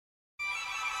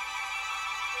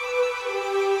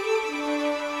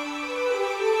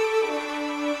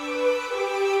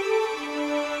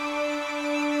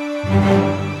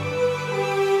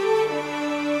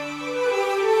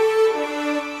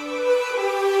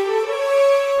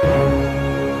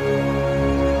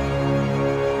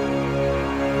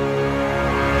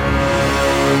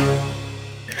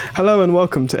Hello and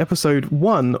welcome to episode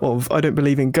 1 of I Don't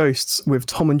Believe in Ghosts with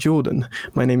Tom and Jordan.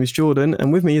 My name is Jordan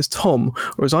and with me is Tom,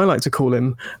 or as I like to call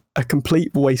him, a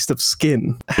complete waste of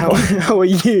skin. How are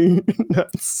you?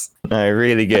 No,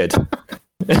 really good.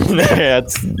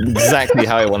 That's exactly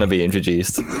how I want to be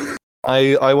introduced.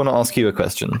 I want to ask you a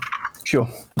question. Sure.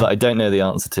 That I don't know the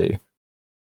answer to.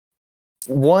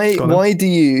 Why do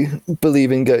you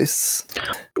believe in ghosts?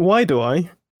 Why do I?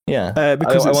 Yeah,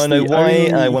 because I want to know why.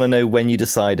 Only... I want to know when you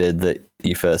decided that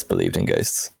you first believed in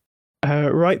ghosts.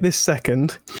 Right this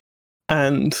second,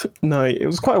 and no, it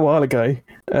was quite a while ago,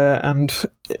 and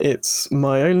it's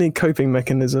my only coping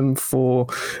mechanism for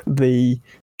the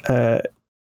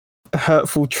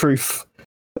hurtful truth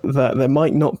that there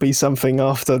might not be something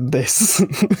after this,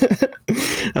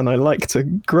 and I like to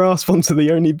grasp onto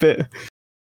the only bit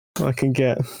I can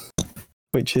get,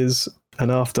 which is an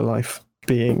afterlife,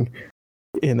 being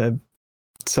in a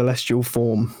celestial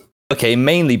form. Okay,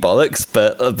 mainly bollocks,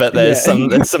 but there's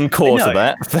some core to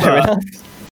that. Fair enough.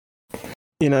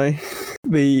 You know,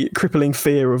 the crippling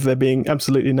fear of there being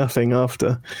absolutely nothing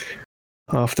after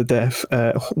death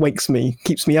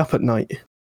keeps me up at night,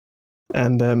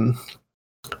 and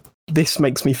this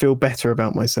makes me feel better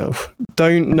about myself.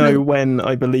 Don't know when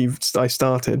I believed I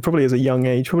started. Probably as a young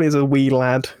age. Probably as a wee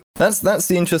lad. That's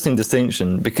the interesting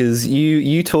distinction, because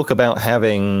you talk about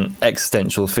having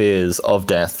existential fears of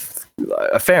death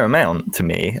a fair amount to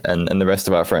me and the rest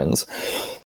of our friends.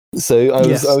 So I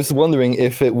was wondering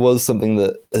if it was something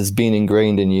that has been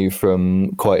ingrained in you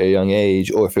from quite a young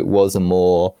age, or if it was a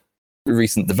more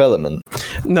recent development.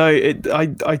 No,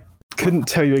 I couldn't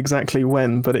tell you exactly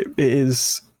when, but it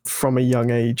is from a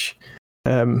young age.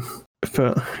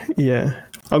 But yeah,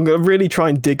 I'm going to really try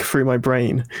and dig through my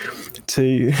brain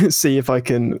to see if I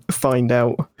can find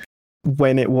out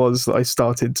when it was that I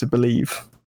started to believe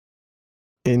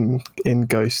in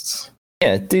ghosts.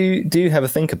 Yeah, do have a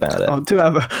think about it.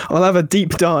 I'll have a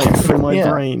deep dive through my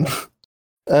brain.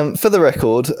 For the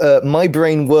record, my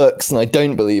brain works and I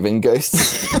don't believe in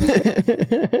ghosts.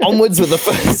 Onwards with the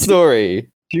first story.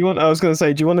 Do you want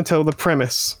to tell the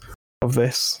premise of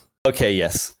this? Okay,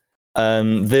 yes.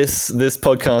 This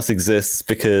podcast exists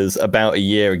because about a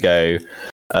year ago,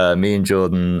 me and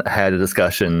Jordan had a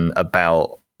discussion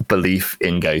about belief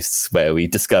in ghosts, where we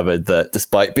discovered that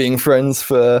despite being friends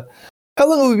for... How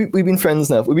long have we been friends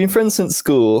now? We've been friends since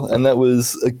school, and that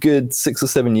was a good 6 or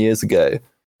 7 years ago.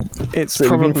 It's so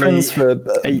probably we've been friends for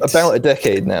about a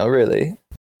decade now, really.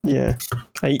 Yeah,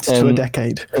 8 to a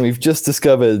decade. And we've just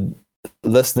discovered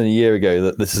less than a year ago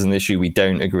that this is an issue we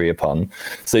don't agree upon.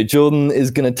 So Jordan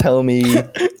is going to tell me...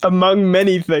 among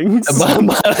many things. among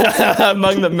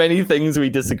the many things we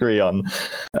disagree on,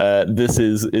 this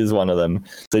is one of them.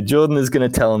 So Jordan is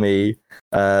going to tell me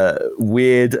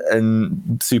weird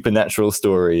and supernatural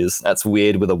stories. That's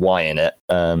weird with a Y in it.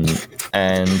 And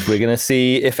we're going to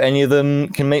see if any of them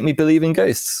can make me believe in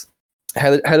ghosts.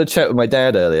 Had a chat with my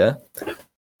dad earlier,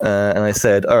 and I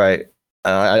said, all right,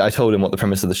 I told him what the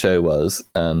premise of the show was,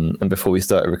 and before we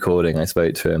started recording, I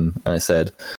spoke to him, and I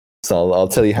said, so I'll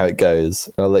tell you how it goes.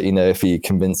 I'll let you know if he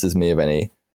convinces me of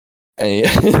any. And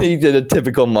he did a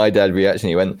typical my dad reaction.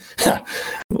 He went,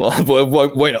 well,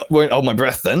 won't hold my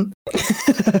breath then.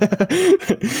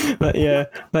 That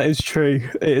is true.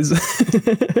 It is.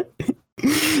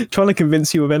 Trying to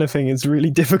convince you of anything is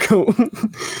really difficult.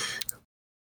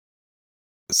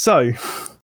 So,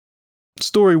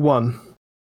 story 1.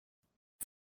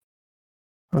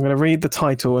 I'm going to read the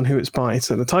title and who it's by.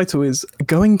 So the title is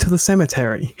Going to the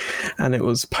Cemetery, and it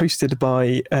was posted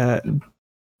by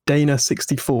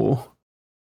Dana64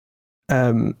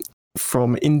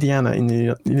 from Indiana in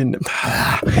the United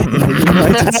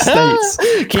States.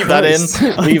 Keep that in.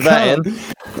 Leave that in.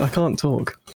 I can't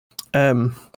talk.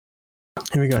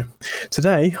 Here we go.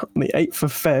 Today, on the 8th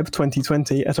of Feb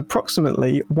 2020, at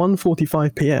approximately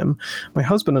 1:45 p.m, my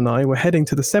husband and I were heading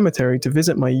to the cemetery to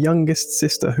visit my youngest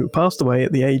sister, who passed away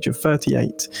at the age of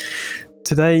 38.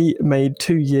 Today made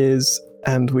 2 years,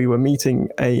 and we were meeting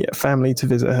a family to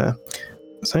visit her.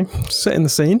 So, setting the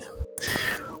scene.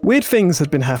 Weird things had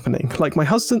been happening, like my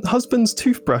husband's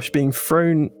toothbrush being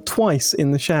thrown twice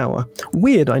in the shower.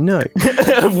 Weird, I know.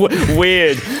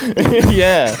 Weird.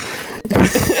 Yeah.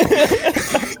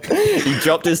 He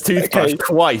dropped his toothbrush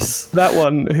twice. That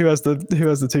one, who has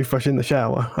the toothbrush in the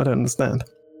shower? I don't understand.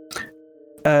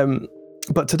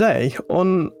 But today,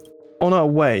 on our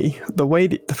way,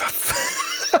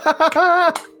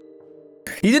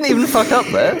 You didn't even fuck up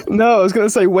there. No, I was going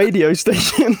to say radio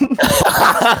station.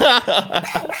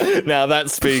 Now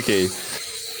that's spooky.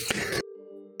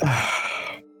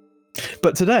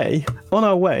 But today, on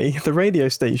our way, the radio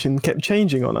station kept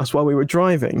changing on us while we were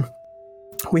driving.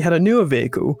 We had a newer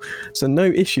vehicle, so no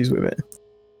issues with it.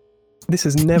 This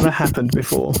has never happened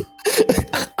before.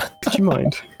 Could you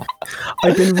mind?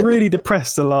 I've been really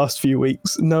depressed the last few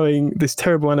weeks, knowing this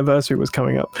terrible anniversary was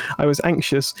coming up. I was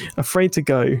anxious, afraid to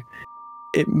go.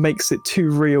 It makes it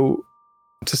too real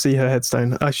to see her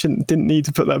headstone. I didn't need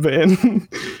to put that bit in.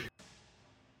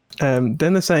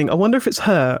 Then they're saying, I wonder if it's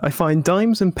her. I find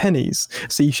dimes and pennies,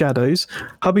 see shadows.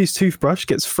 Hubby's toothbrush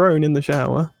gets thrown in the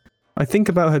shower. I think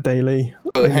about her daily.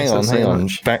 Oh, hang on.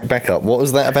 Back up. What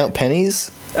was that about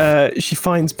pennies? She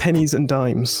finds pennies and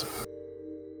dimes.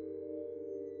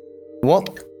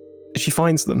 What? She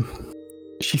finds them.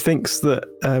 She thinks that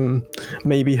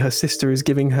maybe her sister is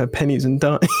giving her pennies and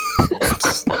dimes.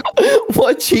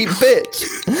 What a cheap bitch!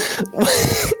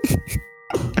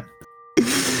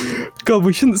 God,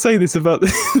 we shouldn't say this about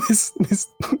this.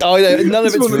 Oh, no, none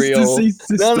of it's real.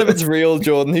 None of it's real,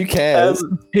 Jordan. Who cares?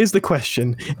 Here's the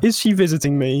question: is she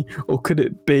visiting me, or could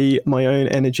it be my own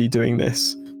energy doing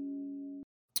this?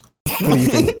 What do you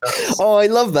think? Oh, I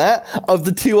love that. Of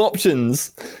the two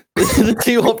options,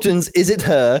 is it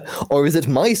her or is it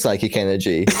my psychic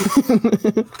energy?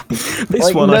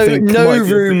 This one, I think, no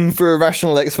room for a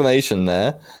rational explanation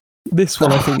there. This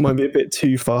one, I think, might be a bit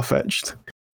too far-fetched.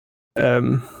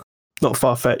 Not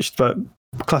far-fetched, but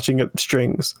clutching at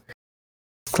strings.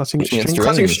 Clutching at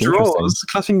straws.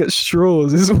 Clutching at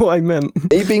straws is what I meant.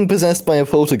 Are you being possessed by a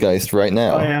poltergeist right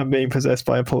now? I am being possessed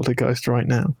by a poltergeist right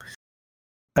now.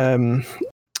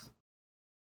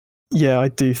 Yeah, I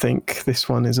do think this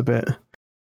one is a bit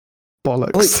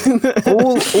bollocks. Like,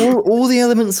 all the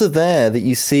elements are there that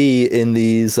you see in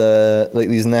these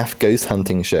these naff ghost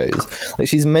hunting shows. Like,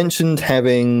 she's mentioned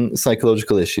having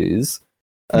psychological issues.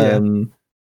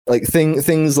 Like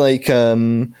things like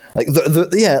the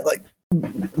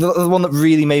one that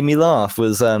really made me laugh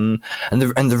was and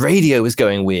the radio was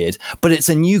going weird, but it's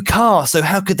a new car, so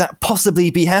how could that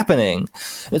possibly be happening?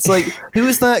 It's like, who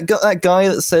is that guy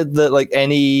that said that like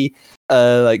any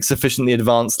like sufficiently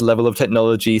advanced level of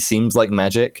technology seems like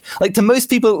magic? Like, to most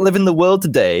people that live in the world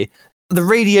today, the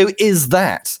radio is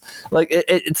that. Like,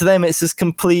 it to them, it's this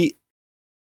complete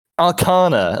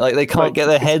arcana. Like, they can't get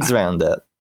their heads around it.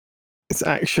 It's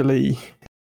actually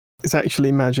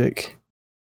magic.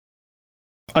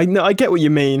 I know, I get what you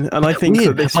mean, and I think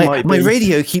that this might be... My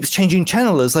radio keeps changing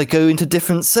channel as I go into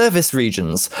different service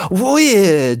regions.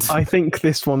 Weird! I think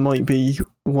this one might be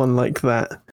one like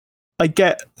that. I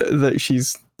get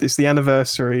that it's the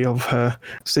anniversary of her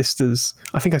sister's...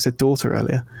 I think I said daughter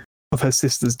earlier. Of her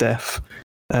sister's death.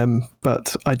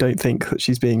 But I don't think that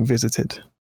she's being visited.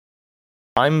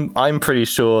 I'm pretty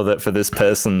sure that for this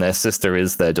person, their sister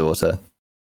is their daughter.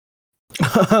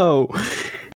 Oh...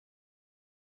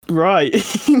 Right.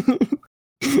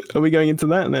 Are we going into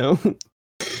that now?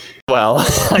 Well,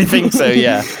 I think so,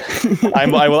 yeah.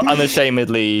 I will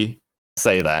unashamedly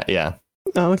say that, yeah.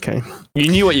 Oh, okay. You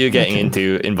knew what you were getting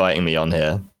into inviting me on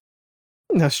here.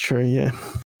 That's true, yeah.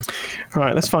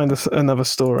 Right, let's find another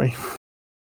story.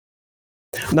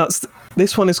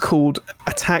 This one is called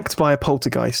Attacked by a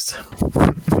Poltergeist.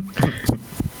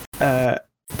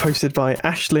 Posted by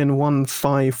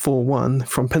Ashlyn1541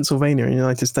 from Pennsylvania in the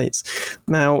United States.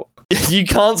 Now, you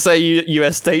can't say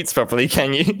US states properly,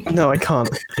 can you? No, I can't.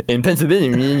 In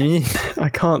Pennsylvania. I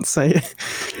can't say it.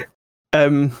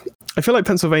 I feel like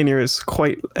Pennsylvania is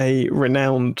quite a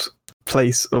renowned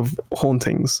place of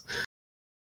hauntings.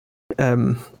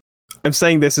 I'm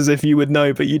saying this as if you would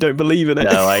know, but you don't believe in it.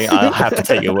 No, I'll have to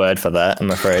take your word for that,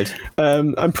 I'm afraid.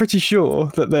 I'm pretty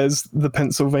sure that there's the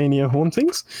Pennsylvania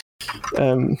hauntings.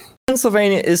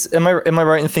 Pennsylvania is... Am I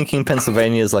right in thinking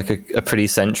Pennsylvania is like a pretty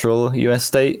central US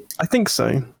state? I think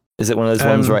so. Is it one of those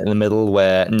ones right in the middle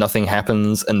where nothing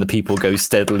happens and the people go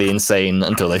steadily insane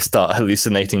until they start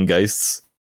hallucinating ghosts?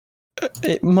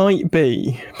 It might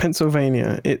be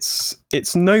Pennsylvania. It's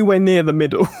nowhere near the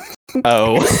middle.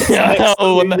 Oh,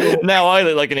 now I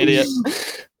look like an idiot.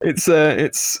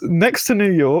 It's next to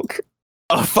New York.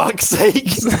 Oh, fuck's sake!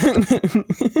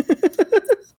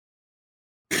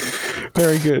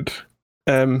 Very good.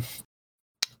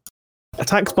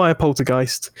 Attacked by a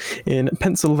poltergeist in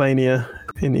Pennsylvania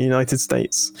in the United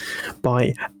States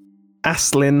by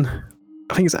Ashlyn.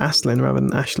 I think it's Ashlyn rather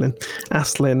than Ashlyn.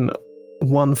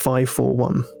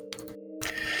 Ashlyn1541.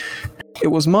 It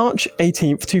was March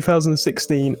 18th,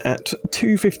 2016 at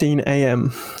 2:15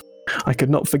 a.m. I could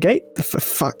not forget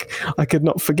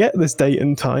this date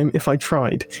and time if I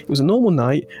tried. It was a normal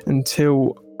night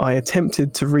until I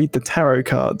attempted to read the tarot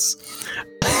cards.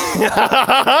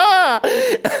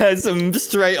 Some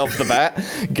straight off the bat.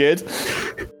 Good.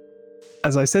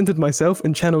 As I centered myself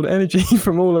and channeled energy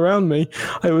from all around me,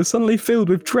 I was suddenly filled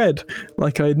with dread,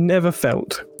 like I had never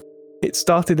felt. It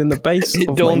started in the base It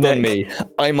of dawned my on neck. me,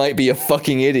 I might be a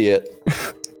fucking idiot.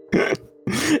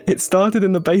 It started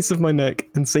in the base of my neck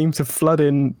and seemed to flood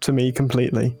into me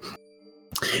completely.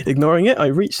 Ignoring it, I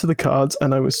reached for the cards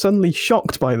and I was suddenly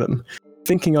shocked by them,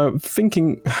 thinking I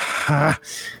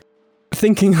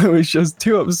was just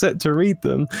too upset to read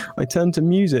them. I turned to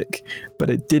music, but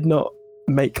it did not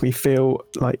make me feel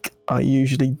like I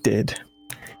usually did.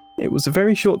 It was a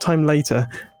very short time later.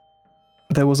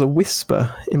 There was a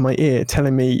whisper in my ear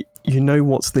telling me, "You know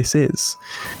what this is."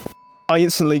 I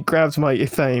instantly grabbed my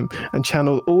Ithane and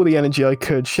channeled all the energy I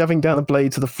could, shoving down the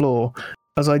blade to the floor.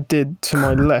 As I did, to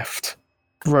my left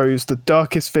rose the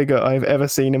darkest figure I have ever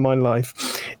seen in my life.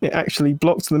 It actually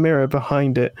blocked the mirror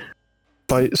behind it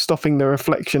by stopping the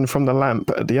reflection from the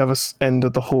lamp at the other end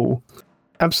of the hall.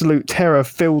 Absolute terror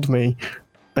filled me.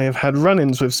 I have had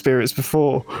run-ins with spirits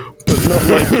before, but not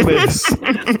like this.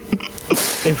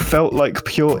 It felt like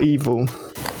pure evil.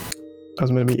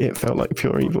 It felt like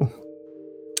pure evil.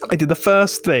 I did the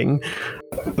first thing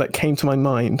that came to my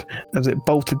mind as it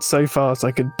bolted so fast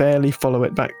I could barely follow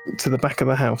it back to the back of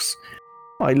the house.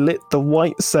 I lit the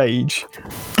white sage.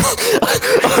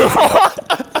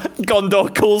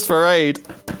 Gondor calls for aid.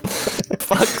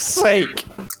 Fuck's sake.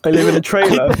 I live in a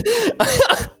trailer.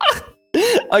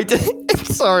 I did.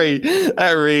 Sorry,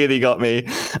 that really got me.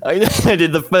 I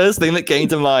did the first thing that came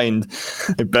to mind.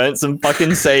 I burnt some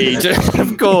fucking sage.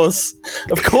 Of course.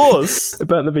 I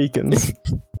burnt the beacons.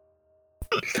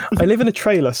 I live in a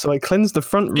trailer, so I cleansed the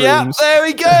front rooms. Yeah, there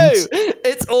we go.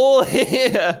 It's all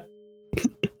here.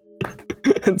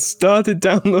 And started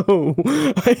down the hall.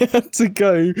 I had to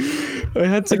go.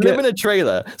 I live in a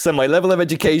trailer, so my level of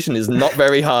education is not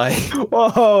very high.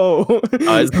 Whoa!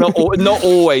 It's not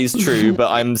always true,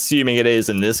 but I'm assuming it is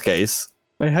in this case.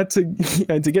 I had to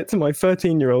get to my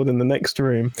 13-year-old in the next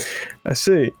room. As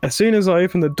soon as I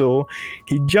opened the door,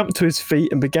 he jumped to his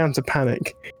feet and began to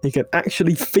panic. He could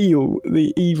actually feel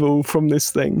the evil from this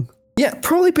thing. Yeah,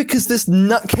 probably because this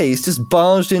nutcase just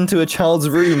barged into a child's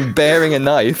room bearing a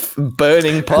knife,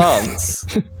 burning plants.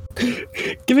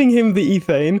 Giving him the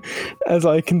ethane as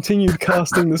I continued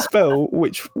casting the spell,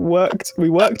 which worked. We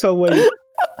worked our way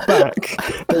back.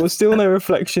 There was still no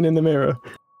reflection in the mirror.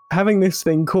 Having this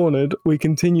thing cornered, we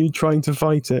continued trying to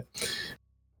fight it.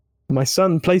 My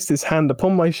son placed his hand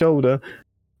upon my shoulder,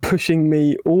 pushing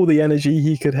me all the energy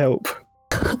he could help.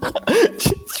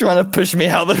 Trying to push me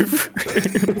out the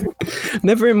room.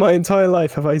 Never in my entire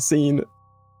life have I seen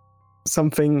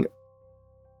something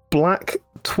black,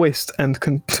 twist, and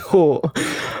contort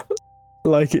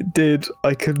like it did.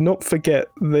 I could not forget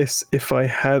this if I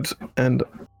had, and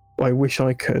I wish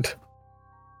I could.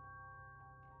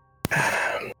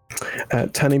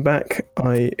 Turning back,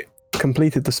 I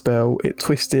completed the spell. It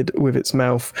twisted with its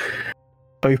mouth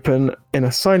open in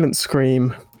a silent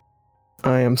scream.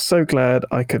 I am so glad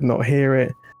I could not hear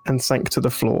it, and sank to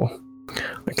the floor.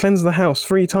 I cleansed the house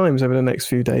 3 times over the next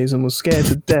few days and was scared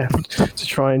to death to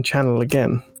try and channel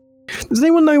again. Does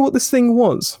anyone know what this thing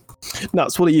was?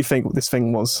 Nuts, what do you think what this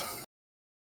thing was?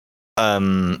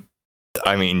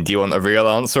 I mean, do you want a real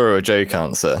answer or a joke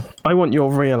answer? I want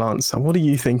your real answer. What do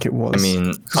you think it was? I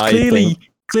mean,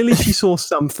 clearly she saw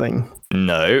something.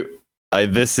 No.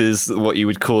 This is what you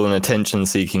would call an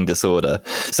attention-seeking disorder.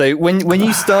 So when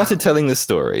you started telling the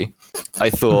story, I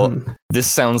thought, this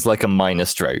sounds like a minor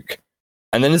stroke.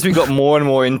 And then as we got more and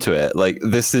more into it, like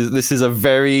this is a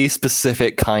very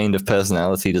specific kind of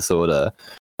personality disorder,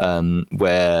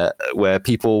 where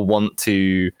people want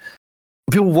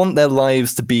their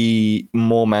lives to be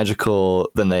more magical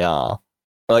than they are.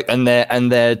 Like, and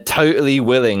they're totally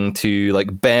willing to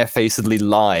like barefacedly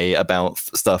lie about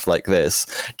stuff like this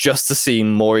just to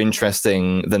seem more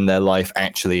interesting than their life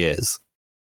actually is.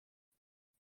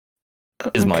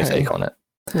 Is my take on it.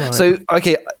 Right. So,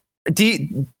 okay,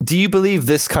 do you believe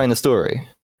this kind of story?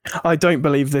 I don't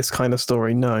believe this kind of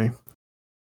story. No.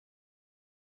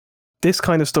 This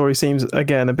kind of story seems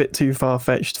again a bit too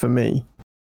far-fetched for me.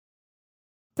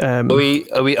 Are we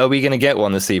going to get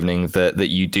one this evening that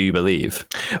you do believe?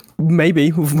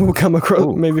 Maybe we'll come across.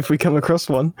 Ooh. Maybe if we come across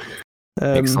one.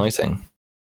 Exciting.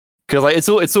 Because like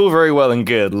it's all very well and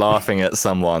good laughing at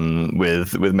someone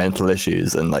with mental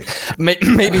issues, and like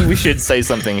maybe we should say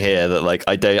something here that like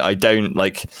I don't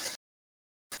like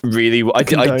really. I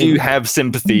do have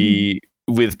sympathy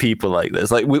with people like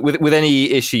this. Like with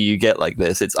any issue you get like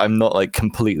this, I'm not like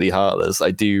completely heartless.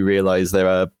 I do realize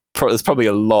there's probably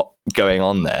a lot going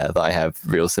on there that I have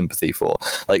real sympathy for.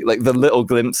 Like the little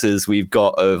glimpses we've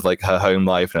got of like her home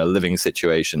life and her living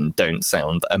situation don't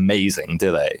sound amazing,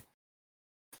 do they?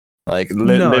 Like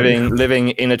No. living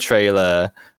in a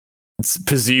trailer, it's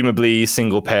presumably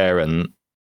single parent.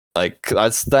 Like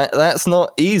that's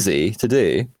not easy to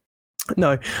do.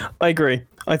 No, I agree.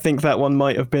 I think that one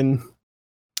might have been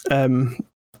along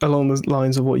the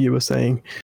lines of what you were saying,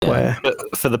 where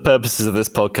But for the purposes of this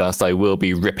podcast, I will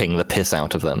be ripping the piss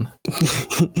out of them.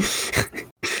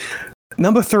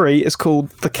 Number 3 is called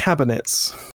The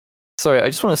Cabinets. Sorry, I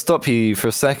just want to stop you for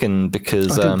a second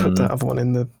because I didn't put that other one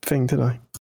in the thing, did I?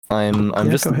 I'm Yeah,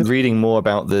 just go ahead. reading more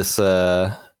about this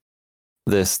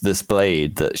this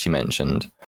blade that she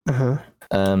mentioned. Uh-huh.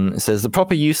 It says the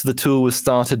proper use of the tool was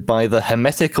started by the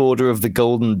Hermetic Order of the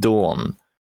Golden Dawn,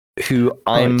 who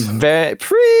I'm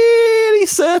pretty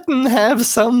certain have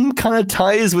some kind of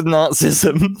ties with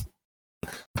Nazism.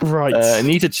 Right. I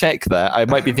need to check that. I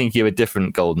might be thinking of a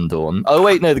different Golden Dawn. Oh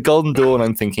wait, no, the Golden Dawn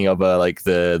I'm thinking of are like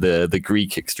the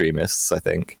Greek extremists, I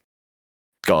think.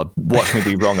 God, watch me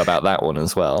be wrong about that one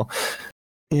as well.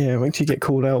 Yeah, wait till you get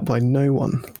called out by no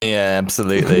one. Yeah,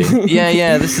 absolutely.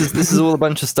 Yeah. This is all a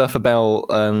bunch of stuff about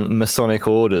Masonic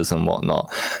orders and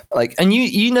whatnot. Like, and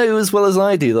you know as well as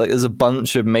I do, like, there's a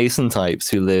bunch of Mason types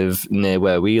who live near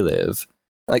where we live.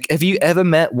 Like, have you ever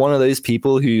met one of those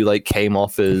people who like came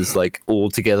off as like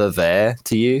altogether there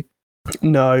to you?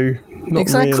 No, not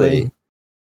Exactly. really.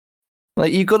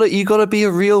 Like, you gotta be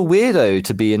a real weirdo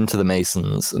to be into the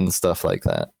Masons and stuff like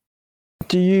that.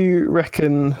 Do you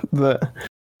reckon that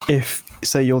if,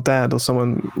 say, your dad or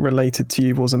someone related to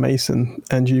you was a Mason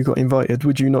and you got invited,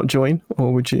 would you not join,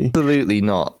 or would you Absolutely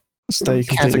not. stay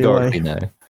completely Categorically away? no.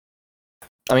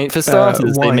 I mean, for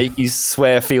starters, they why? make you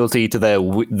swear fealty to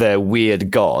their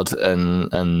weird god,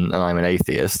 and I'm an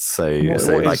atheist, so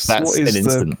What like is- that's what an is the-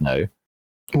 instant no.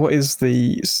 What is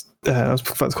the? I was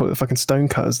about to call it the fucking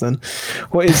stonecutters. Then,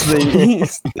 what is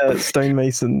the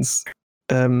stonemasons'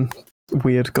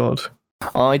 weird god?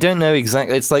 I don't know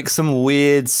exactly. It's like some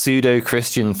weird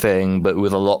pseudo-Christian thing, but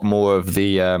with a lot more of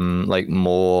the like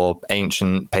more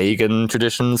ancient pagan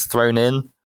traditions thrown in.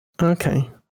 Okay.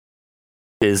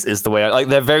 Is the way like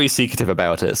they're very secretive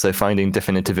about it. So finding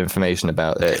definitive information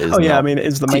about it is. Oh yeah, not I mean, it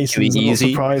is the particularly Masons. I'm not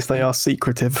easy. surprised they are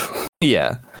secretive.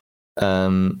 Yeah. I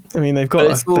mean, they've But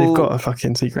got it's they've all- got a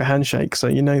fucking secret handshake, so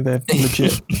you know they're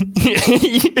legit.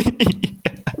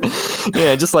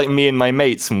 Yeah, just like me and my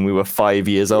mates when we were 5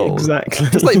 years old. Exactly.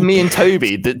 Just like me and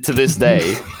Toby to this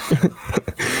day.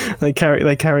 they carry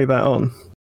that on.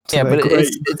 So Yeah, they're but great.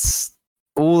 it's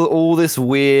all this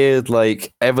weird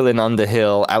like Evelyn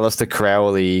Underhill, Aleister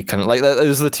Crowley kind of like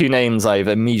those are the two names I've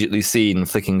immediately seen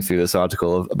flicking through this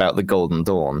article about the Golden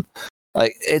Dawn.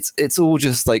 Like it's all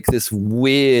just like this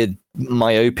weird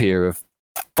myopia of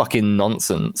fucking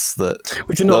nonsense that.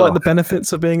 Would you not Ugh. like the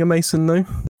benefits of being a Mason, though?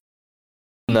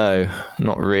 No,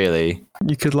 not really.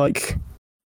 You could like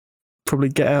probably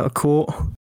get out of court.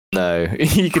 No,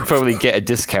 you could probably get a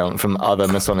discount from other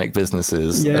Masonic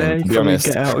businesses. Yeah, and you to could be probably honest,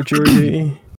 get out of jury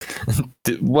duty.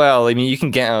 well, I mean, you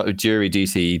can get out of jury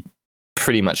duty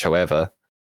pretty much however.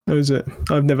 How is it?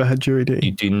 I've never had jury You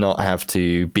duty. do not have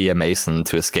to be a Mason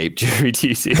to escape jury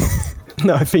duty.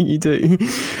 No, I think you do.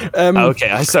 Okay,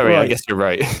 I'm sorry. I right. guess you're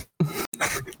right.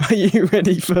 Are you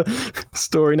ready for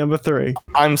story number 3?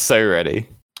 I'm so ready.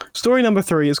 Story number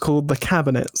 3 is called The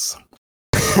Cabinets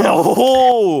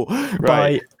Oh,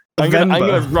 right. by I'm Vemba.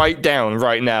 gonna write down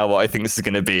right now what I think this is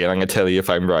gonna be, and I'm gonna tell you if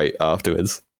I'm right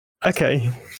afterwards.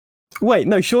 Okay. Wait,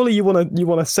 no. Surely you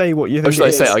wanna say what you think. Or should I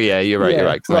it say? is. Oh yeah, you're right. You're Yeah,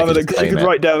 right. 'cause I Rather can than just you claim could it.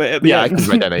 write down it at the Yeah, I end. can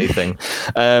write down anything.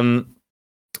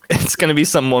 It's going to be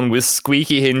someone with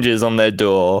squeaky hinges on their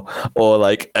door, or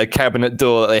like a cabinet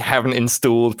door that they haven't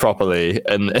installed properly,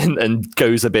 and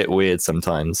goes a bit weird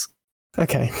sometimes.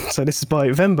 Okay, so this is by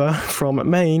Vemba from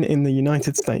Maine in the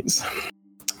United States.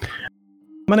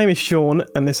 My name is Sean,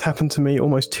 and this happened to me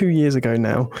almost 2 years ago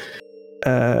now.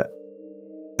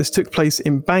 This took place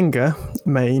in Bangor,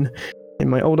 Maine, in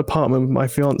my old apartment with my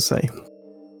fiance.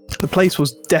 The place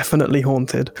was definitely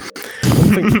haunted.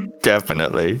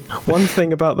 Definitely. One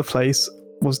thing about the place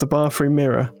was the bathroom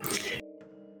mirror.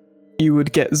 You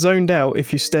would get zoned out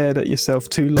if you stared at yourself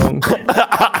too long,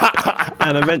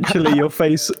 and eventually your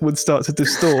face would start to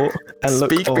distort and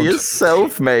look Speak for odd.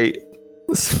 yourself, mate.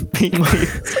 Speak for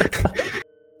yourself.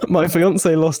 My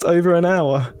fiance lost over an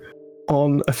hour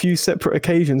on a few separate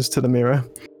occasions to the mirror.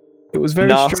 It was very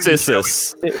strange.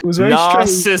 Narcissus. It was very strange.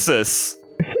 Narcissus.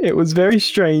 It was very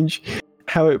strange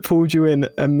how it pulled you in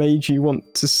and made you want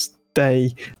to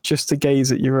stay just to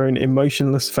gaze at your own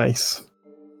emotionless face.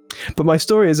 But my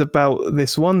story is about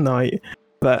this one night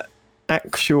that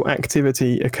actual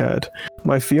activity occurred.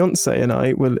 My fiance and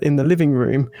I were in the living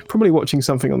room, probably watching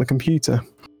something on the computer.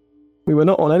 We were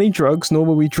not on any drugs, nor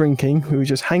were we drinking. We were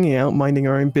just hanging out, minding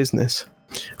our own business.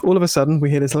 All of a sudden, we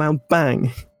hear this loud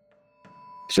bang.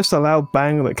 It's just a loud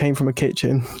bang that came from a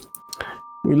kitchen.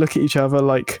 We look at each other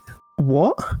like,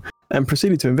 what? And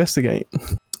proceeded to investigate.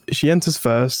 She enters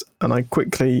first, and I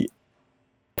quickly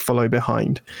follow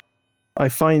behind. I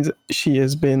find she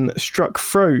has been struck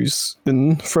frozen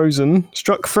in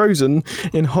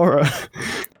horror.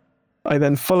 I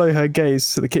then follow her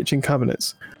gaze to the kitchen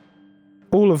cabinets,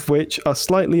 all of which are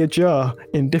slightly ajar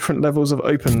in different levels of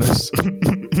openness.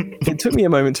 It took me a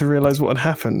moment to realize what had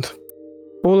happened.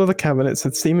 All of the cabinets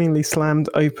had seemingly slammed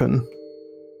open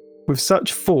with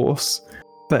such force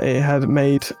that it had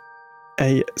made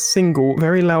a single,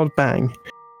 very loud bang.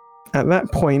 At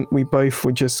that point, we both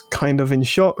were just kind of in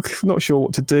shock, not sure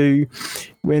what to do.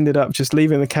 We ended up just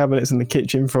leaving the cabinets in the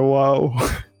kitchen for a while.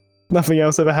 Nothing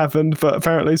else ever happened, but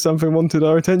apparently something wanted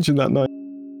our attention that night.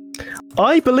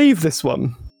 I believe this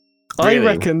one. Really? I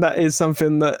reckon that is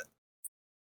something that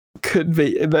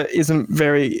that isn't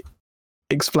very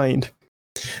explained.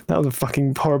 That was a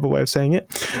fucking horrible way of saying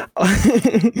it.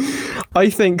 I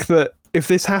think that if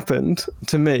this happened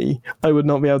to me, I would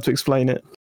not be able to explain it.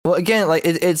 Well, again, like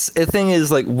it's the thing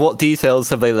is, like, what details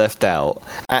have they left out?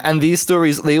 And these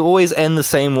stories, they always end the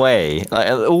same way.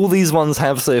 Like, all these ones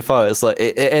have so far. It's like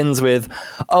it ends with,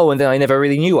 oh, and then I never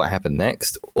really knew what happened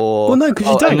next, or well, no, because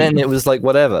you don't. And then it was like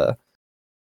whatever.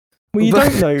 Well, you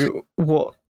don't know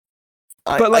what.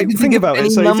 But like, think about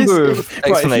it. So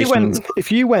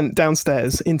if you went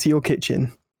downstairs into your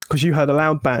kitchen because you heard a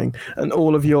loud bang and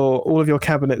all of your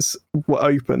cabinets were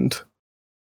opened,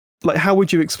 like, how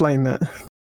would you explain that?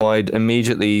 I'd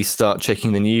immediately start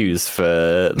checking the news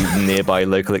for nearby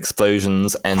local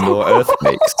explosions and or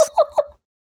earthquakes.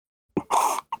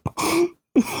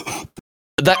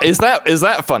 Is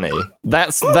that funny?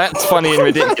 That's funny and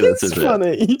ridiculous, is it?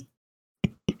 Funny.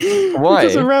 Why?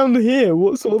 Because around here,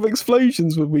 what sort of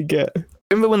explosions would we get?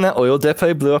 Remember when that oil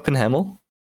depot blew up in Hemel?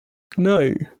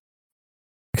 No.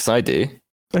 Because I do.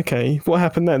 Okay, what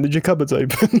happened then? Did your cupboards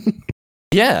open?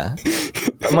 Yeah.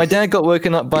 My dad got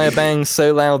woken up by a bang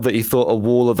so loud that he thought a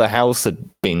wall of the house had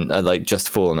been just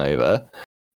fallen over.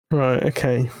 Right,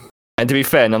 okay. And to be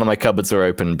fair, none of my cupboards are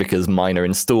open because mine are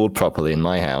installed properly in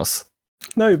my house.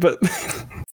 No, but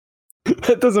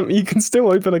that doesn't. You can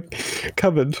still open a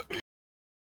cupboard.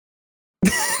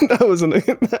 That wasn't it.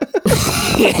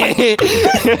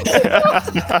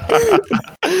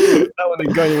 That one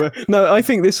didn't go anywhere. No, I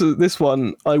think this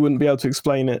one I wouldn't be able to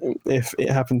explain it if it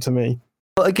happened to me.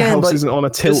 But again, the house isn't on a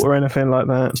tilt or anything like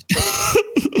that.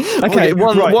 Okay,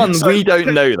 so we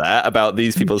don't know that about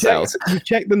these people's house. You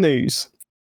checked the news,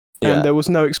 and there was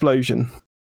no explosion.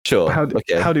 Sure. How do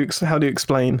you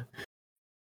explain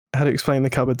the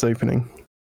cupboards opening?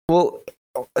 Well,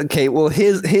 okay. Well,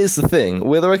 here's the thing.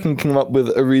 Whether I can come up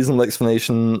with a reasonable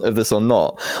explanation of this or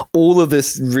not, all of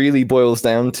this really boils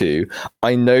down to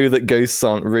I know that ghosts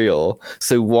aren't real,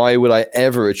 so why would I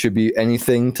ever attribute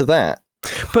anything to that?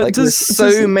 But there's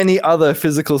so many other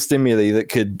physical stimuli that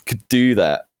could do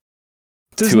that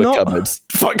to a cupboard.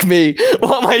 Fuck me.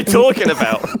 What am I talking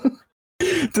about?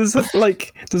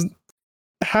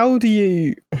 How do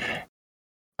you?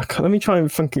 Let me try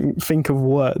and think of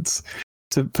words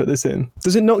to put this in.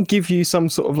 Does it not give you some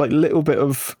sort of like little bit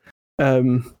of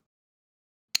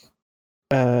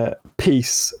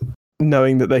peace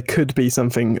knowing that there could be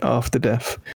something after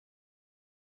death?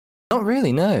 Not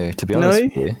really, no. To be honest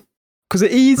with you. Because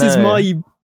it eases my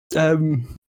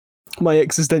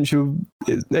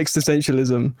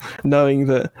existentialism, knowing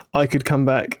that I could come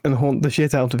back and haunt the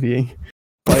shit out of you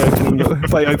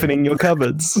by opening your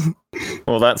cupboards.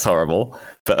 Well, that's horrible.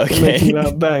 But okay. Making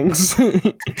loud bangs.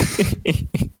 I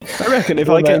reckon if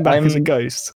I came back as a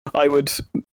ghost, I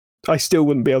still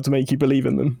wouldn't be able to make you believe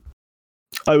in them.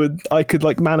 I could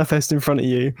like manifest in front of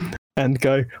you and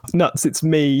go, nuts, it's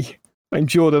me. I'm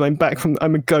Jordan, I'm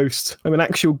a ghost. I'm an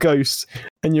actual ghost.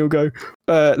 And you'll go,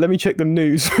 let me check the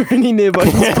news for any nearby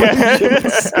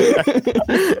explosions.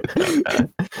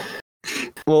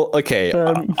 Well, okay,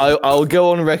 I'll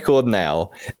go on record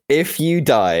now. If you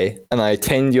die and I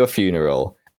attend your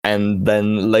funeral, and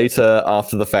then later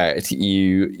after the fact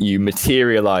you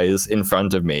materialize in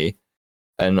front of me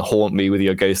and haunt me with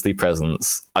your ghostly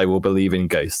presence, I will believe in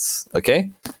ghosts, okay?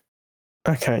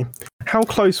 Okay. How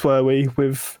close were we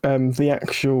with the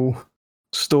actual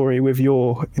story, with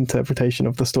your interpretation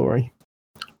of the story?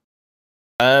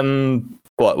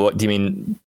 What do you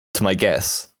mean to my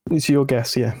guess? It's your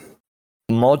guess, yeah.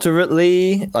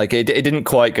 Moderately. Like, it didn't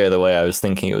quite go the way I was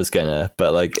thinking it was gonna,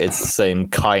 but like it's the same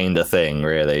kind of thing,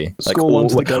 really. Score one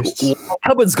to the ghosts.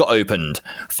 Cupboards got opened.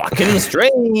 Fucking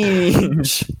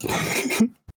strange.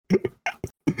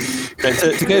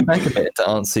 To go back a bit to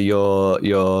answer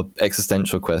your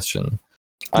existential question,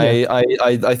 Yeah.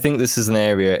 I think this is an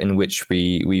area in which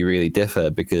we really differ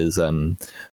because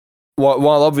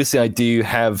while obviously I do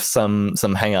have some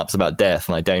hang-ups about death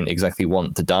and I don't exactly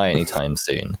want to die anytime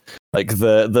soon, like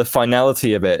the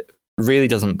finality of it really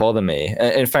doesn't bother me.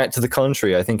 In fact, to the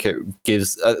contrary, I think it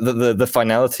gives the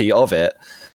finality of it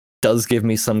does give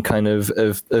me some kind of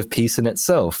peace in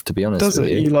itself, to be honest. Does with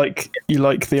it? You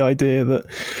like the idea that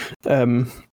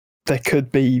there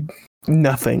could be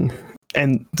nothing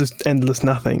and just endless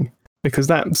nothing, because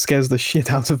that scares the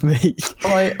shit out of me.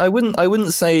 Well, I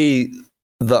wouldn't say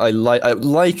that I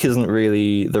like isn't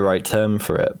really the right term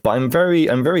for it, but I'm very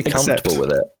comfortable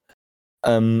with it.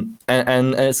 And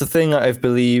it's a thing that I've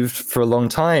believed for a long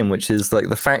time, which is like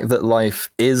the fact that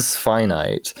life is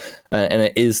finite and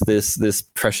it is this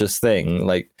precious thing,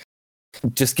 like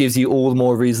just gives you all the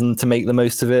more reason to make the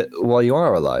most of it while you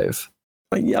are alive.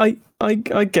 I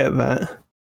get that.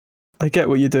 I get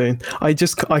what you're doing. I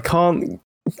can't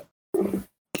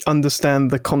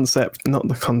understand the concept, not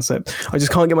the concept. I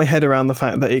just can't get my head around the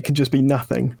fact that it could just be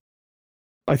nothing.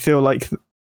 I feel like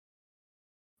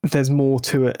there's more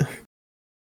to it.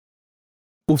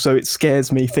 Also, it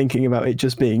scares me thinking about it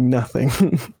just being nothing.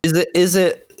 Is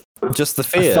it just the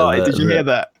fear? Did you hear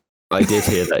that? I did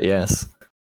hear that. Yes,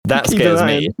 that Keep scares an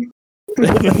me.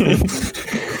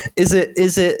 Is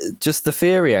it just the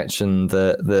fear reaction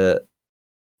that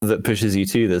pushes you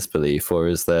to this belief, or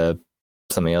is there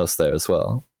something else there as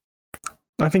well?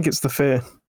 I think it's the fear.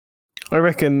 I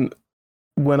reckon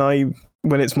when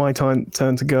it's my turn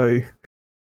to go,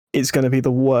 it's going to be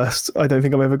the worst. I don't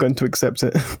think I'm ever going to accept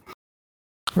it.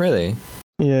 Really?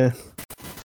 Yeah.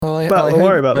 Well, But I'll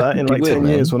worry about that in like 10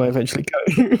 man. years when I eventually go.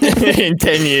 In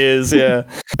 10 years, yeah.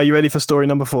 Are you ready for story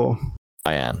number 4?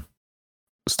 I am.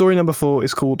 Story number 4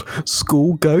 is called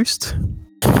School Ghost.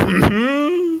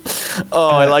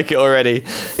 I like it already.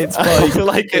 It's by, I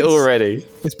like it already.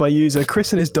 It's by user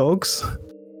Chris and his dogs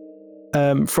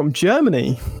from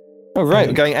Germany. Oh, right.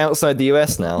 We're going outside the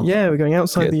US now. Yeah, we're going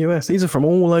outside Good. the US. These are from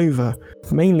all over,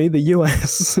 mainly the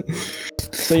US.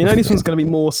 So you know this one's going to be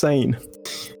more sane.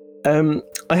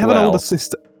 I have an older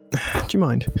sister. Do you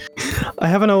mind? I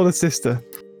have an older sister,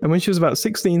 and when she was about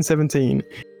 16, 17,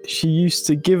 she used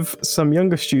to give some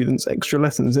younger students extra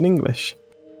lessons in English.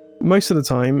 Most of the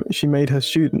time, she met her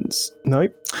students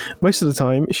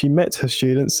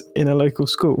in a local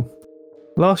school.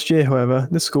 Last year, however,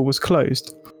 the school was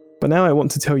closed. But now I want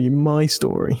to tell you my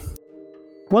story.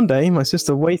 One day, my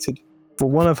sister waited for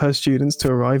one of her students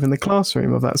to arrive in the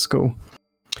classroom of that school.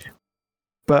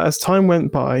 But as time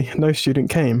went by, no student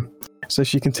came, so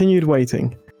she continued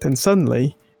waiting. Then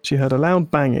suddenly, she heard a loud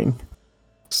banging.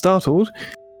 Startled,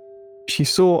 she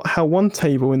saw how one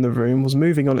table in the room was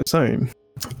moving on its own,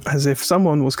 as if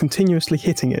someone was continuously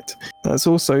hitting it. That's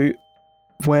also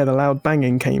where the loud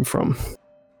banging came from.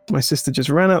 My sister just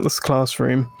ran out of the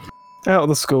classroom, out of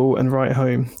the school, and right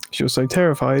home. She was so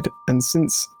terrified, and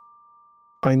since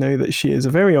I know that she is a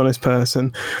very honest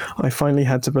person, I finally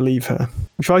had to believe her.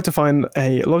 We tried to find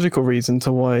a logical reason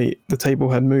to why the table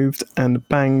had moved and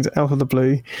banged out of the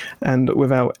blue and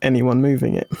without anyone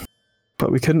moving it,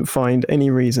 but we couldn't find any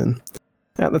reason.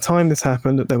 At the time this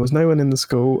happened, there was no one in the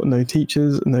school, no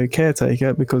teachers, no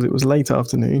caretaker, because it was late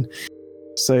afternoon.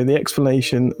 So the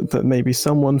explanation that maybe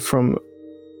someone from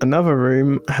another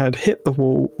room had hit the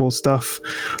wall or stuff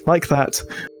like that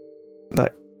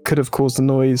could have caused the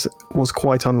noise was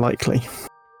quite unlikely.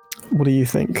 What do you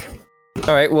think?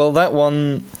 All right, well, that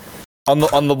one,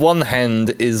 on the one hand,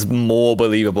 is more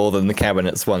believable than the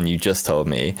cabinets one you just told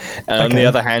me, and on the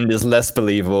other hand, is less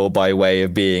believable by way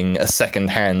of being a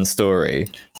second-hand story.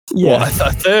 Yeah, well,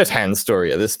 a third-hand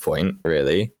story at this point,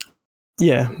 really.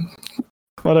 Yeah.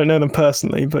 I don't know them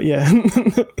personally, but yeah.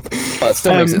 Well, it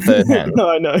still makes it third-hand. No,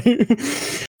 I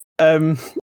know.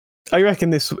 I reckon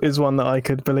this is one that I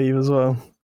could believe as well.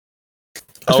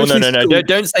 Oh, no.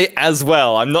 Don't say as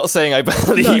well. I'm not saying I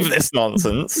believe this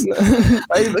nonsense.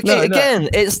 Again,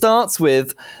 it starts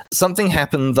with something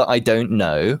happened that I don't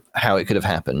know how it could have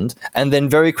happened, and then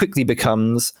very quickly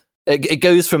becomes, it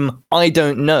goes from I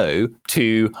don't know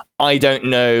to I don't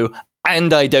know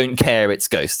and I don't care, it's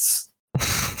ghosts.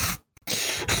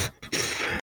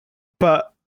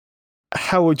 But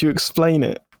how would you explain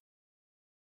it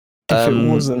if it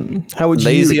wasn't? How would you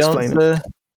explain it?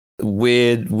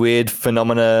 Weird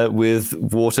phenomena with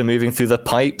water moving through the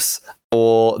pipes,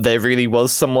 or there really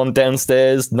was someone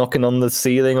downstairs knocking on the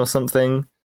ceiling or something.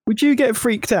 Would you get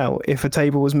freaked out if a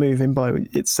table was moving by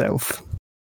itself?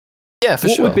 Yeah, for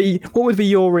what sure. What would be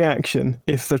your reaction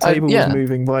if the table yeah. was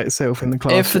moving by itself in the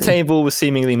classroom? If the table was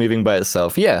seemingly moving by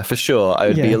itself, yeah, for sure. I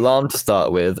would be Yeah. alarmed to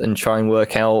start with and try and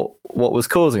work out what was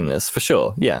causing this, for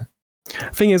sure. Yeah.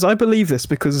 Thing is, I believe this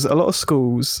because a lot of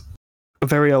schools are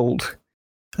very old,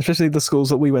 especially the schools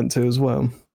that we went to as well.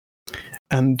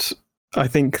 And I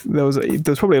think there's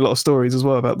probably a lot of stories as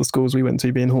well about the schools we went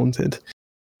to being haunted.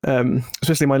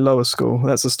 Especially my lower school.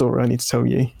 That's a story I need to tell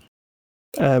you.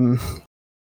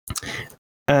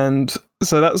 And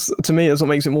so that's, to me, that's what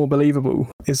makes it more believable,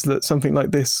 is that something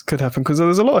like this could happen, because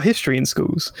there's a lot of history in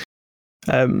schools,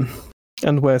 and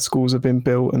where schools have been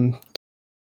built and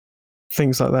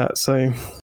things like that. So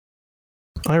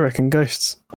I reckon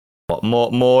ghosts.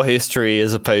 What, more history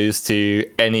as opposed to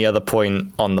any other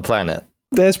point on the planet?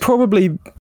 There's probably,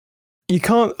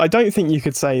 I don't think you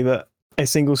could say that a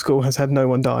single school has had no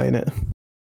one die in it.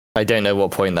 I don't know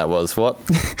what point that was. What?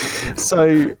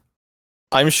 So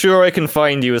I'm sure I can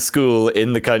find you a school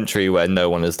in the country where no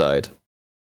one has died.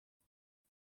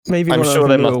 maybe I'm one of sure the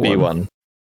there must newer be one.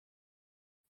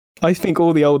 I think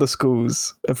all the older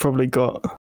schools have probably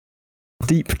got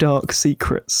deep, dark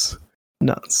secrets.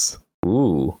 Nuts.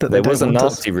 Ooh, That there they was a don't want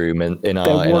Nazi room in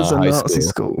our There was a high Nazi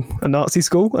school. A Nazi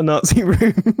school? A Nazi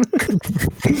room?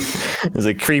 There's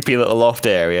a creepy little loft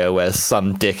area where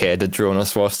some dickhead had drawn a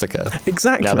swastika.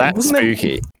 Exactly. Now that's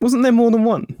spooky. Wasn't there more than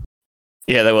one?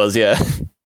 Yeah, there was. Yeah,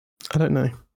 I don't know.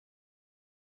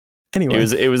 Anyway.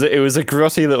 it was a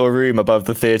grotty little room above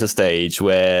the theatre stage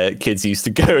where kids used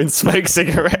to go and smoke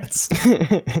cigarettes.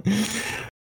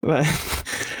 That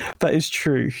is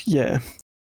true, yeah.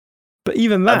 But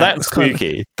even That's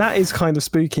spooky. That is kind of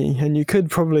spooky, and you could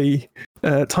probably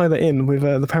tie that in with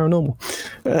the paranormal.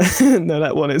 No,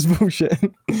 that one is bullshit.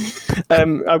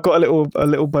 I've got a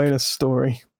little bonus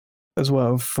story as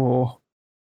well for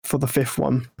the fifth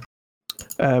one.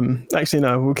 Actually,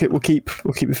 no, we'll keep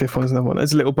the fifth one as another one.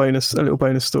 There's a little bonus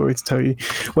story to tell you.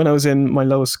 When I was in my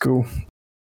lower school,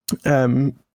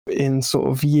 in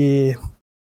sort of year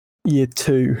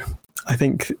 2. I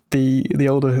think the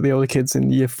older kids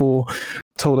in year 4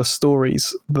 told us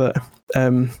stories that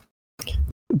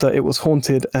it was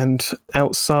haunted, and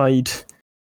outside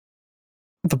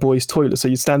the boys' toilet. So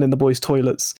you'd stand in the boys'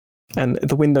 toilets, and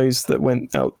the windows that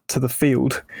went out to the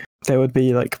field, there would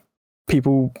be like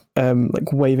people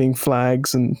like waving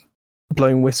flags and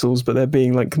blowing whistles, but there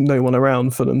being like no one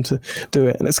around for them to do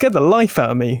it, and it scared the life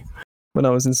out of me when I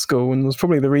was in school, and was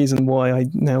probably the reason why I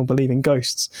now believe in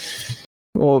ghosts.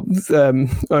 Or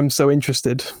I'm so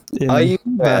interested in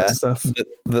that stuff.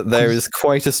 That there is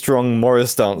quite a strong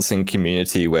Morris dancing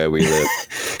community where we live.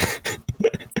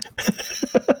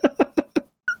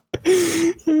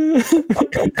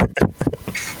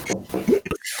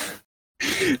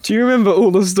 Do you remember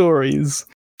all the stories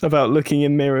about looking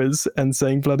in mirrors and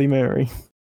saying Bloody Mary?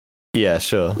 Yeah,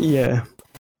 sure. Yeah.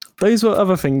 Those were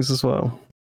other things as well.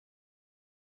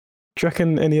 Do you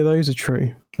reckon any of those are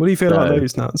true? What do you feel about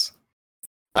those, Nuts?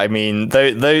 I mean,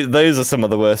 those are some of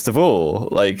the worst of all.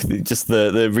 Like, just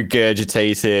the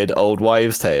regurgitated old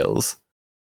wives' tales.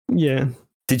 Yeah.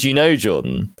 Did you know,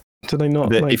 Jordan, Do they not?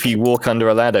 that Like... if you walk under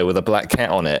a ladder with a black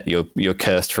cat on it, you're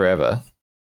cursed forever?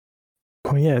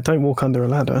 Oh yeah, don't walk under a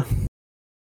ladder.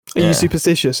 Are Yeah. you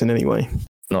superstitious in any way?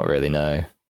 Not really, no.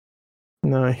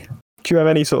 No. Do you have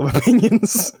any sort of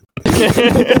opinions?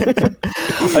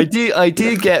 I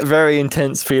do get very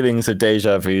intense feelings of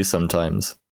deja vu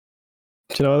sometimes.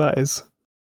 Do you know what that is?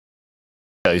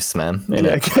 Ghosts, man.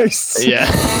 Yeah, ghosts. Yeah.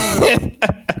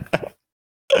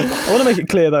 I want to make it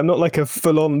clear that I'm not like a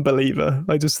full-on believer.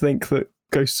 I just think that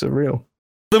ghosts are real.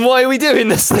 Then why are we doing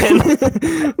this then?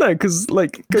 No, because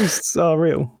like ghosts are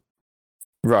real.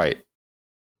 Right.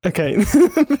 Okay.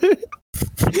 the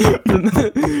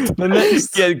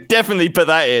next. Yeah, definitely put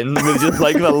that in with just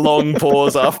like the long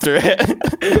pause after it.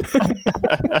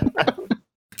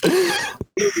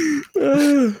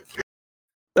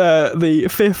 The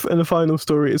fifth and the final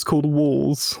story is called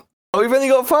Walls. Oh, we've only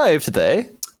got 5 today.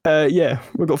 Yeah,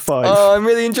 we've got 5. Oh, I'm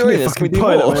really enjoying this. Can we do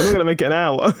pilot, more? man. We're gonna make it an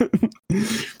hour.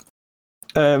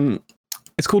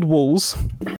 It's called Walls,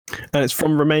 and it's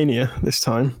from Romania this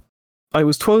time. I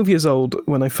was 12 years old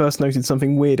when I first noted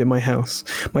something weird in my house.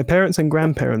 My parents and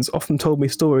grandparents often told me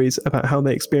stories about how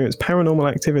they experienced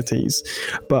paranormal activities,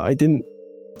 but I didn't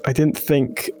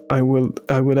think I would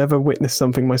ever witness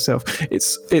something myself.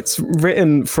 It's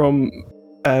written from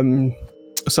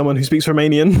someone who speaks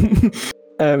Romanian,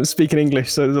 speaking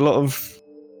English, so there's a lot of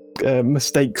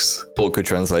mistakes. Awkward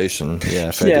translation.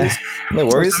 Yeah. Yeah. No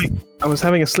worries. I was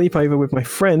having a sleepover with my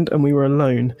friend and we were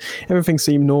alone. Everything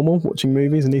seemed normal, watching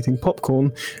movies and eating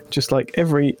popcorn, just like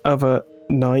every other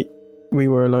night we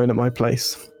were alone at my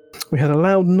place. We had a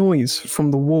loud noise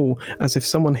from the wall as if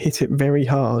someone hit it very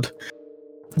hard.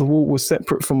 The wall was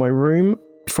separate from my room,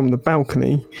 from the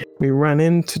balcony. We ran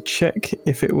in to check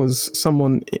if it was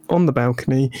someone on the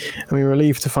balcony, and we were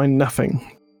relieved to find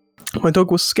nothing. My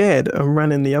dog was scared and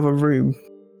ran in the other room,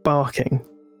 barking.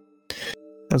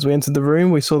 As we entered the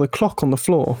room, we saw the clock on the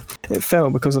floor. It fell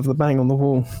because of the bang on the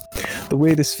wall. The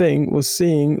weirdest thing was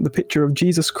seeing the picture of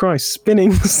Jesus Christ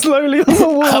spinning slowly on the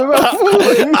wall without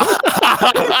falling.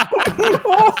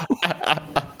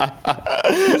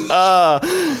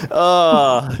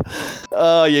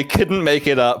 You couldn't make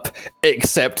it up,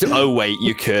 except, oh wait,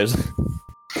 you could.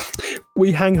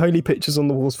 We hang holy pictures on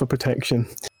the walls for protection.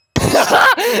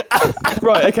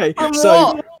 Right, okay,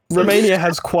 so Romania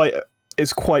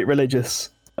is quite religious.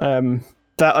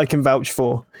 That I can vouch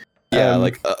for. Yeah,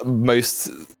 most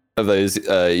of those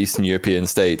Eastern European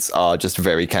states are just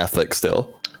very Catholic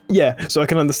still. Yeah, so I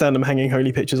can understand them hanging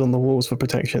holy pictures on the walls for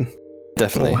protection.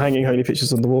 Definitely. Or hanging holy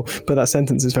pictures on the wall, but that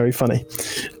sentence is very funny.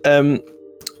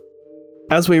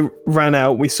 As we ran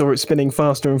out, we saw it spinning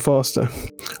faster and faster.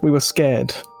 We were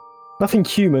scared. Nothing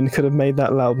human could have made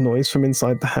that loud noise from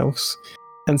inside the house.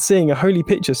 And seeing a holy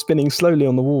picture spinning slowly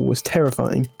on the wall was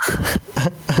terrifying.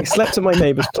 We slept at my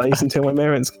neighbour's place until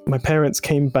my parents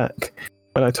came back.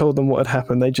 When I told them what had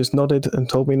happened, they just nodded and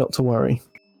told me not to worry.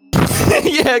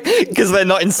 Yeah, because they're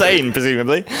not insane,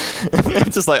 presumably.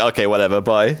 Just like, okay, whatever,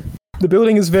 bye. The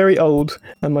building is very old,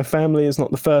 and my family is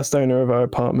not the first owner of our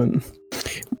apartment.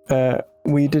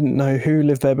 We didn't know who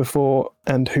lived there before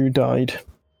and who died.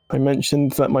 I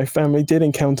mentioned that my family did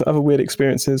encounter other weird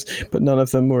experiences, but none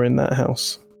of them were in that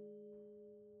house.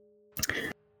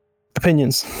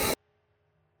 Opinions.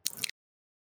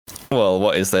 Well,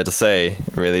 what is there to say,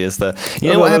 really, is there?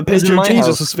 You know what happens in my Jesus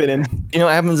house? Was spinning. You know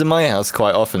what happens in my house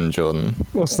quite often, Jordan?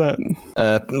 What's that?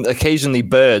 Occasionally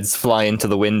birds fly into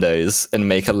the windows and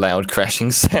make a loud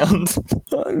crashing sound.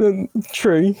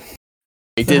 True.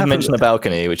 It did mention the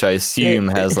balcony, which I assume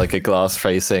has like a glass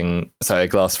fronting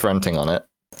on it.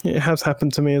 It has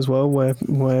happened to me as well, where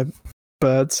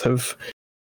birds have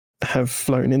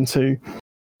flown into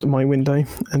my window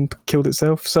and killed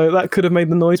itself. So that could have made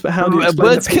the noise. But how do you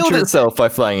explain birds killed itself by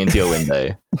flying into your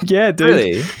window? Yeah, dude.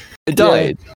 Really? It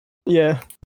died. Yeah.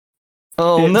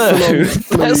 Oh no,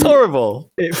 that's horrible.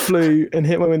 It flew and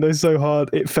hit my window so hard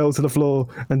it fell to the floor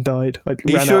and died. Are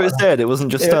you sure it's dead? It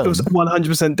wasn't just stunned? It was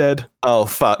 100% dead. Oh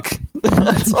fuck.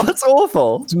 That's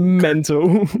awful. It's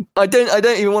mental. I don't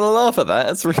even want to laugh at that.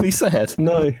 That's really sad.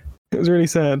 No, it was really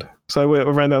sad. So I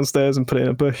ran downstairs and put it in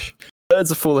a bush. Birds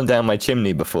have fallen down my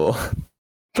chimney before.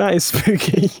 That is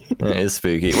spooky. It is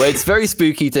spooky. Well, it's very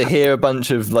spooky to hear a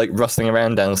bunch of like rustling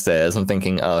around downstairs and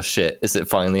thinking, oh shit, is it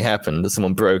finally happened? Has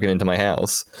someone broken into my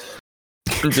house?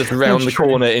 And just round the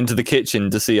corner into the kitchen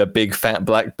to see a big fat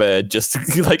black bird just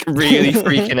like really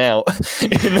freaking out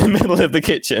in the middle of the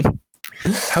kitchen.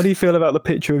 How do you feel about the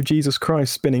picture of Jesus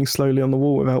Christ spinning slowly on the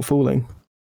wall without falling?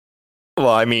 Well,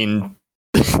 I mean,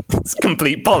 it's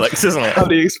complete bollocks, isn't it? How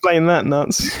do you explain that,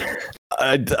 nuts?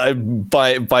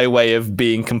 By way of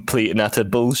being complete and utter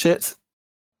bullshit.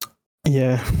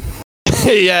 Yeah.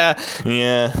 yeah.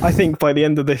 I think by the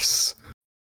end of this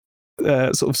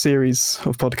sort of series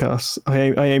of podcasts,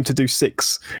 I aim to do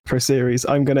 6 for a series.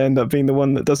 I'm going to end up being the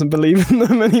one that doesn't believe in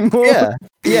them anymore.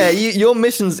 Yeah. Your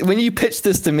missions. When you pitched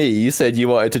this to me, you said you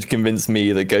wanted to convince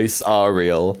me that ghosts are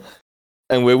real,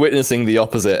 and we're witnessing the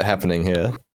opposite happening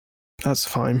here. That's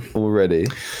fine. Already.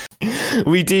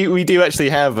 We do actually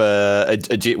have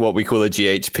what we call a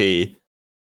GHP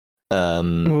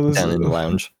down in the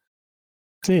lounge.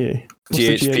 Do you?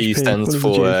 GHP stands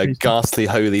for Ghastly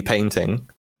Holy Painting.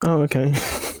 Oh, okay.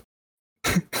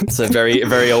 It's a very,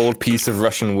 very old piece of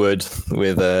Russian wood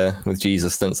with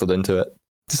Jesus stenciled into it.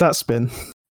 Does that spin?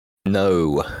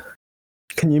 No.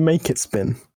 Can you make it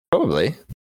spin? Probably.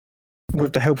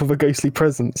 With the help of a ghostly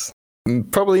presence?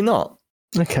 Probably not.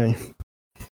 Okay.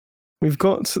 We've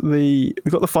got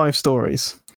the 5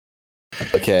 stories.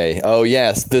 Okay. Oh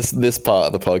yes, this part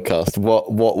of the podcast.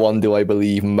 What one do I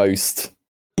believe most?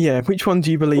 Yeah, which one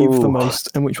do you believe the most,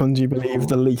 and which one do you believe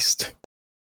the least?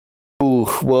 Ooh,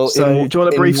 well. So, do you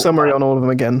want a brief summary on all of them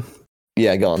again?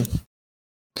 Yeah, go on.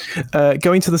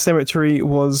 Going to the cemetery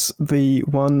was the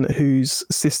one whose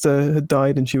sister had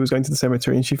died, and she was going to the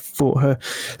cemetery, and she thought her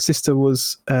sister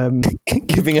was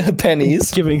giving her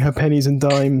pennies and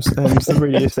dimes, and the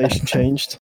radio station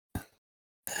changed.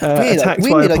 Attacked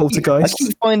by a poltergeist. I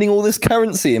keep finding all this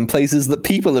currency in places that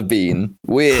people have been.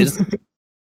 Weird.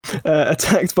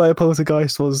 Attacked by a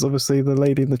poltergeist was obviously the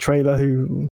lady in the trailer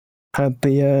who had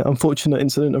the unfortunate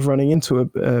incident of running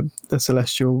into a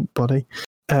celestial body.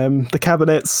 The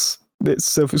cabinets, it's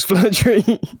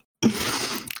self-explanatory.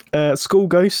 School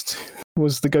ghost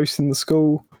was the ghost in the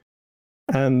school,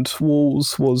 and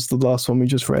walls was the last one we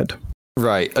just read.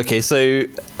 Right. Okay. So,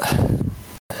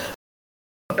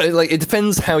 like, it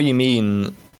depends how you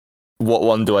mean. What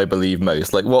one do I believe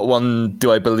most? Like, what one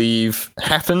do I believe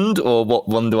happened, or what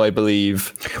one do I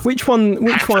believe? Which one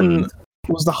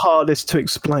was the hardest to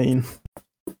explain?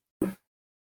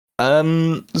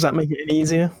 Does that make it any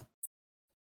easier?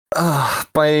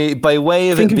 By way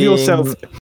of think it of being... yourself.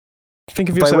 Think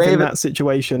of yourself in that it...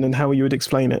 situation and how you would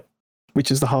explain it.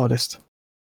 Which is the hardest?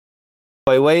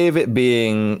 By way of it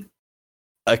being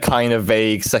a kind of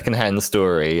vague secondhand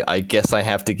story, I guess I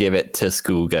have to give it to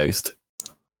School Ghost.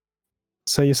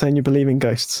 So you're saying you believe in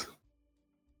ghosts?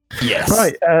 Yes.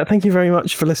 Right. Thank you very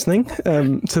much for listening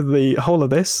to the whole of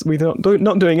this. We're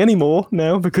not doing any more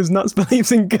now because Nuts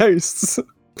believes in ghosts.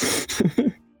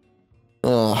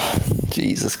 Oh,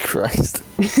 Jesus Christ.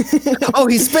 Oh,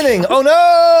 he's spinning! Oh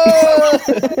no!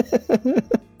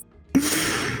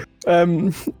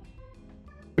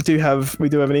 We do have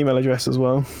an email address as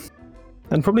well.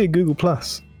 And probably a Google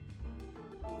Plus.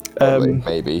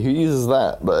 Maybe. Who uses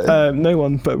that? But no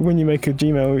one, but when you make a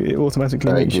Gmail, it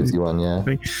automatically gives you one, yeah.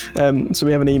 So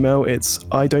we have an email. It's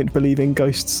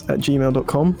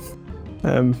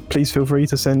idon'tbelievinghosts@gmail.com. Please feel free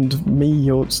to send me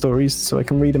your stories so I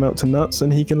can read them out to Nuts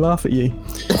and he can laugh at you.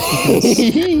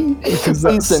 Because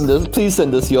please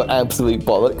send us your absolute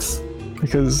bollocks.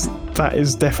 Because that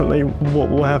is definitely what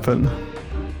will happen.